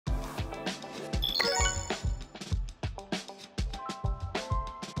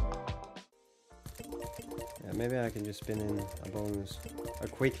maybe I can just spin in a bonus. A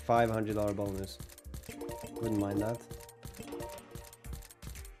quick $500 bonus. Wouldn't mind that.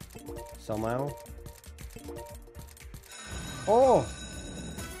 Somehow. Oh!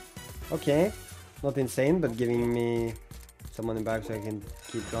 Okay. Not insane, but giving me some money back so I can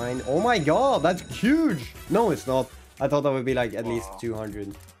keep trying. Oh my god, that's huge! No, it's not. I thought that would be like at least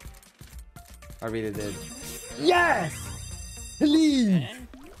 200. I really did. Yes! Please!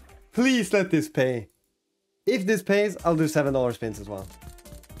 Please let this pay. If this pays, I'll do $7 spins as well.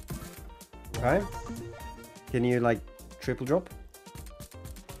 Okay. Can you like triple drop?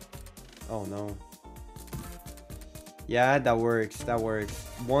 Oh no. Yeah, that works. That works.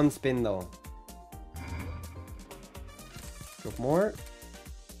 One spin though. Drop more.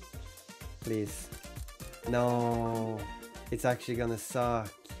 Please. No. It's actually gonna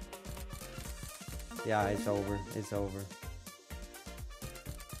suck. Yeah, it's over. It's over.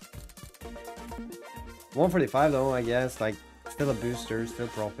 145 though, I guess. Like, still a booster, still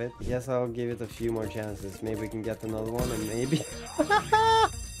profit. I guess I'll give it a few more chances. Maybe we can get another one and maybe...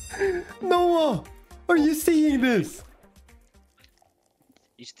 Noah! Are you seeing this?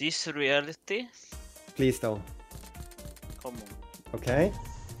 Is this reality? Please though. Come on. Okay.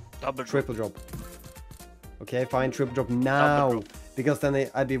 Double drop. Triple drop. Okay, fine. Triple drop now. Drop. Because then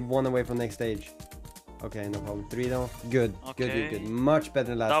I'd be one away from next stage. Okay, no problem. 3 though. Good. Okay. Good, good, good. Much better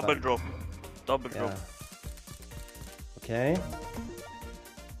than last Double time. drop. Double drop. Okay.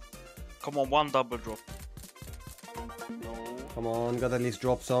 Come on, one double drop. No. Come on, gotta at least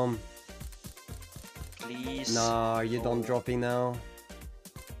drop some. Please. Nah, are you done dropping now?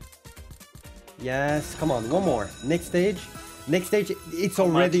 Yes, come on, one more. Next stage. Next stage, it's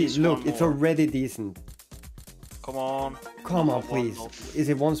already, look, it's already decent. Come on. Come on, please. Is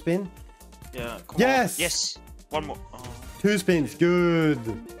it one spin? Yeah. Come yes! on. Yes! One more. Oh. 2 spins, good.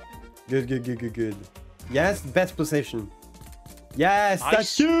 Good, good, good, good, good. Yes, best position. Yes, Nice.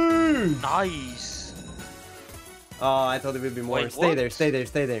 that's huge! Nice! Oh, I thought it would be more. Wait, stay what? there, stay there,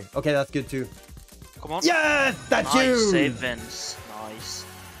 stay there. Okay, that's good too. Come on. Yes, that's Nice huge! sevens. Nice.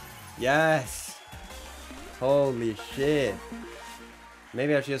 Yes. Holy shit.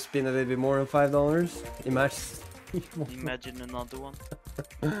 Maybe I should just spin a little bit more than $5. Imagine another one.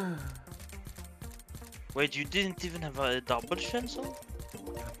 Wait, you didn't even have a double chance on?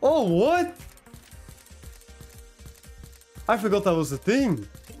 Oh, what? I forgot that was a thing.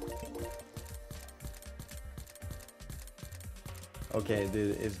 Okay,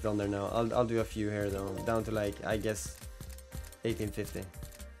 dude, it's done there now. I'll do a few here though. Down to like, I guess, 1850.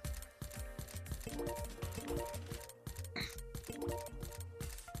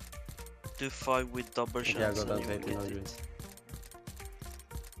 Do 5 with double chance. Okay, I'll go down and to you will get 1800. it.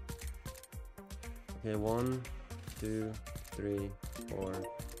 Okay, 1, 2, 3, 4,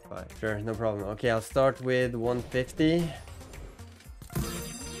 5. Sure, no problem. Okay, I'll start with 150.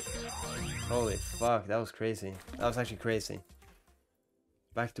 Holy fuck, that was crazy. That was actually crazy.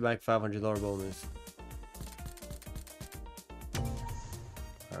 Back-to-back $500 bonus.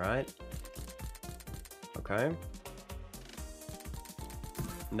 Alright. Okay.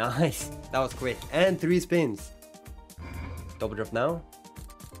 Nice. That was quick. And 3 spins. Double drop now.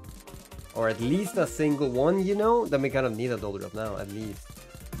 Or at least a single one, you know? Then we kind of need a double drop now, at least.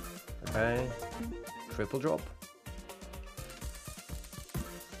 Okay. Triple drop.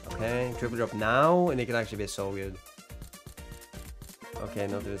 Okay, triple drop now, and it can actually be so good. Okay,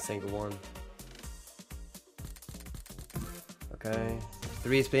 not even a single one. Okay.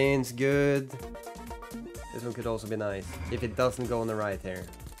 3 spins, good. This one could also be nice. If it doesn't go on the right here.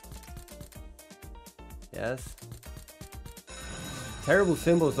 Yes. Terrible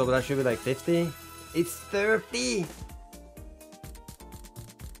symbols though, but that should be like 50. It's 30!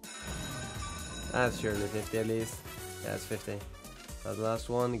 That's surely 50 at least. Yeah, it's 50. That last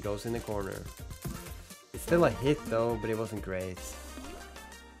one goes in the corner. It's still a hit though, but it wasn't great.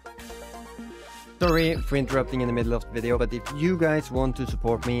 Sorry for interrupting in the middle of the video, but if you guys want to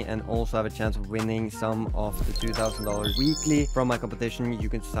support me and also have a chance of winning some of the $2,000 weekly from my competition, you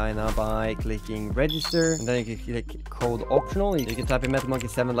can sign up by clicking register, and then you can click code optional. You can type in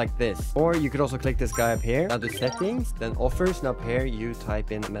MetalMonkey7 like this, or you could also click this guy up here, under settings, then offers, and up here you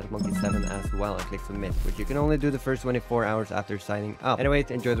type in MetalMonkey7 as well and click submit, which you can only do the first 24 hours after signing up. Anyway,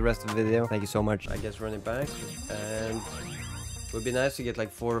 enjoy the rest of the video. Thank you so much. I guess run it back, and it would be nice to get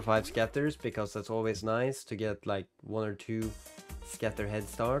like 4 or 5 scatters, because that's always nice to get like 1 or 2 scatter head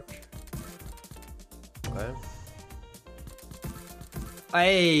start. Okay.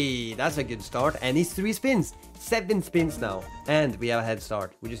 Hey, that's a good start. And it's 3 spins. 7 spins now. And we have a head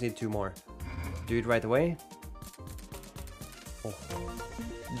start. We just need 2 more. Do it right away. Oh.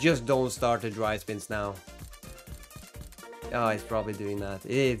 Just don't start the dry spins now. Oh, it's probably doing that.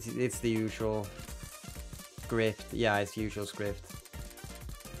 It's the usual script. Yeah, it's the usual script.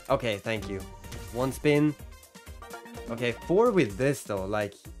 Okay, thank you. One spin. Okay, 4 with this though.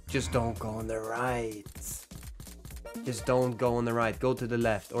 Like, just don't go on the right. Just don't go on the right. Go to the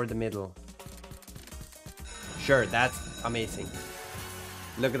left or the middle. Sure, that's amazing.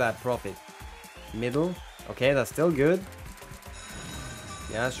 Look at that profit. Middle. Okay, that's still good.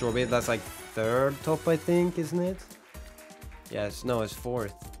 Yeah, strawberry. That's like 3rd top, I think, isn't it? Yes, no, it's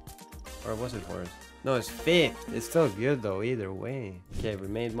 4th. Or was it 4th? No, it's 5th. It's still good though, either way. Okay, we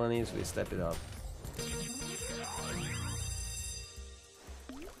made money, so we step it up.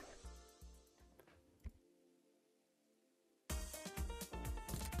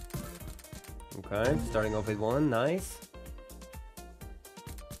 Okay, starting off with 1, nice.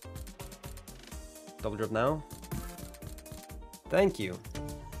 Double drop now. Thank you.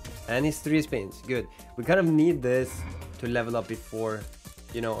 And it's 3 spins, good. We kind of need this to level up before,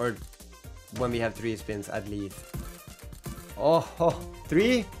 you know, or when we have 3 spins at least. Oh,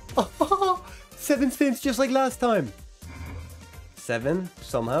 3? Oh, 7 spins just like last time. 7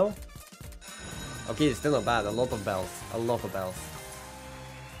 somehow. Okay, it's still not bad. A lot of bells. A lot of bells.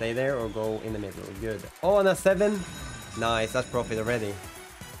 Stay there or go in the middle. Good. Oh, and a 7. Nice. That's profit already.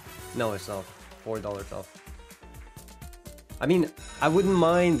 No, it's not. $4 off. I mean, I wouldn't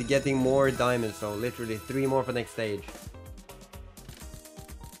mind getting more diamonds though. Literally 3 more for next stage.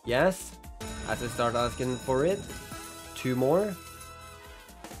 Yes. As I start asking for it. 2 more.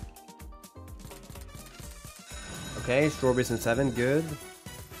 Okay, strawberries and 7. Good.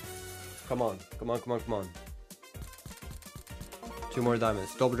 Come on. Come on, come on, come on. 2 more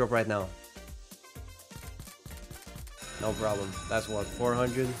diamonds. Double drop right now. No problem. That's what?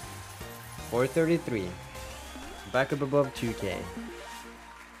 400? 433. Back up above 2k.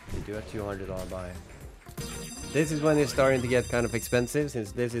 We do a $200 buy. This is when it's starting to get kind of expensive,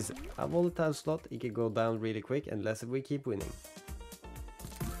 since this is a volatile slot. It can go down really quick unless we keep winning.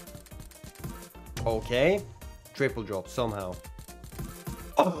 Okay. Triple drop somehow.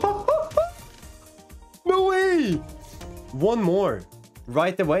 No way! 1 more.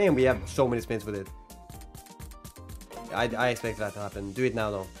 Right away, and we have so many spins with it. I expect that to happen. Do it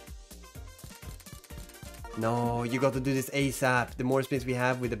now though. No, you got to do this ASAP. The more spins we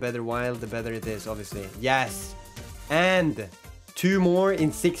have with the better wild, the better it is, obviously. Yes! And 2 more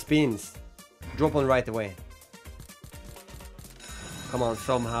in 6 spins. Drop on right away. Come on,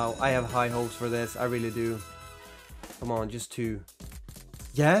 somehow. I have high hopes for this. I really do. Come on, just 2.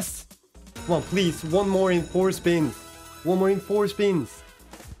 Yes! Come on, please. 1 more in 4 spins. 1 more in 4 spins.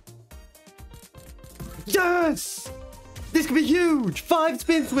 Yes! This could be huge! 5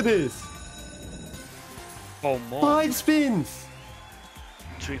 spins with this! Oh, more. 5 spins!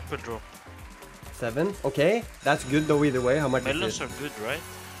 Triple drop. 7. Okay, that's good though either way. How much Melons is are it? good, right?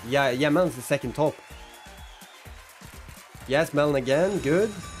 Yeah, melon's the 2nd top. Yes, melon again.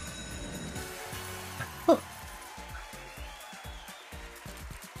 Good.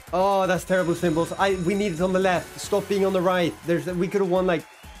 Oh, that's terrible symbols. We need it on the left. Stop being on the right. We could have won like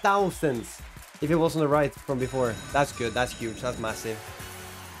thousands if it was on the right from before. That's good. That's huge. That's massive.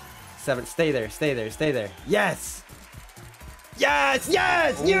 7. Stay there. Stay there. Stay there. Yes. Yes.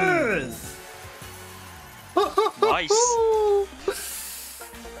 Yes. Ooh. Yes. Nice.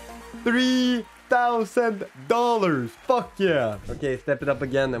 $3,000. Fuck yeah. Okay, step it up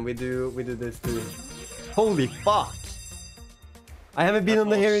again, and we do this too. Holy fuck. I haven't been on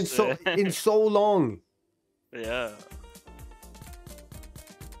the here in so long. Yeah.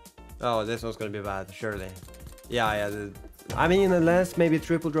 Oh, this one's gonna be bad, surely. Yeah. I mean, unless maybe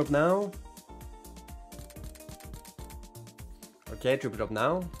triple drop now. Okay, triple drop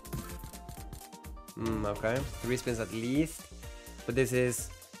now. Okay, 3 spins at least. But this is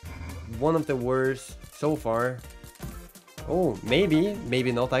one of the worst so far. Oh,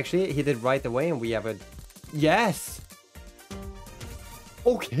 maybe not actually. Hit it right away, and we have a yes.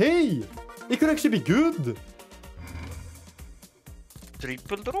 Okay, it could actually be good.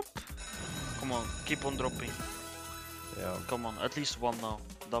 Triple drop? Come on, keep on dropping. Yeah. Come on, at least 1 now.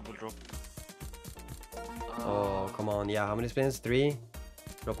 Double drop. Oh, come on. Yeah, how many spins? 3.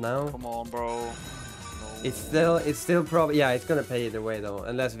 Drop now. Come on, bro. No. It's still probably, yeah, it's gonna pay either way though,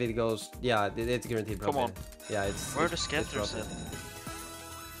 unless if it goes, yeah, it's guaranteed profit. Come on. Yeah, it's. Where are the it's scatters profit. at?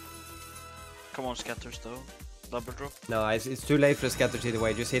 Come on, scatters though. Double drop. No, it's too late for the scatters either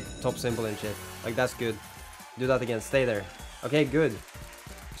way. Just hit top symbol and shit. Like, that's good. Do that again. Stay there. Okay, good.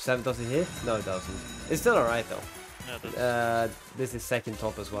 7 does it hit? No, it doesn't. It's still alright though. Yeah, that's This is 2nd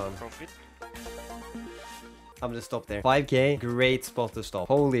top as well. profit. I'm gonna stop there. 5k, great spot to stop.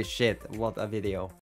 Holy shit, what a video.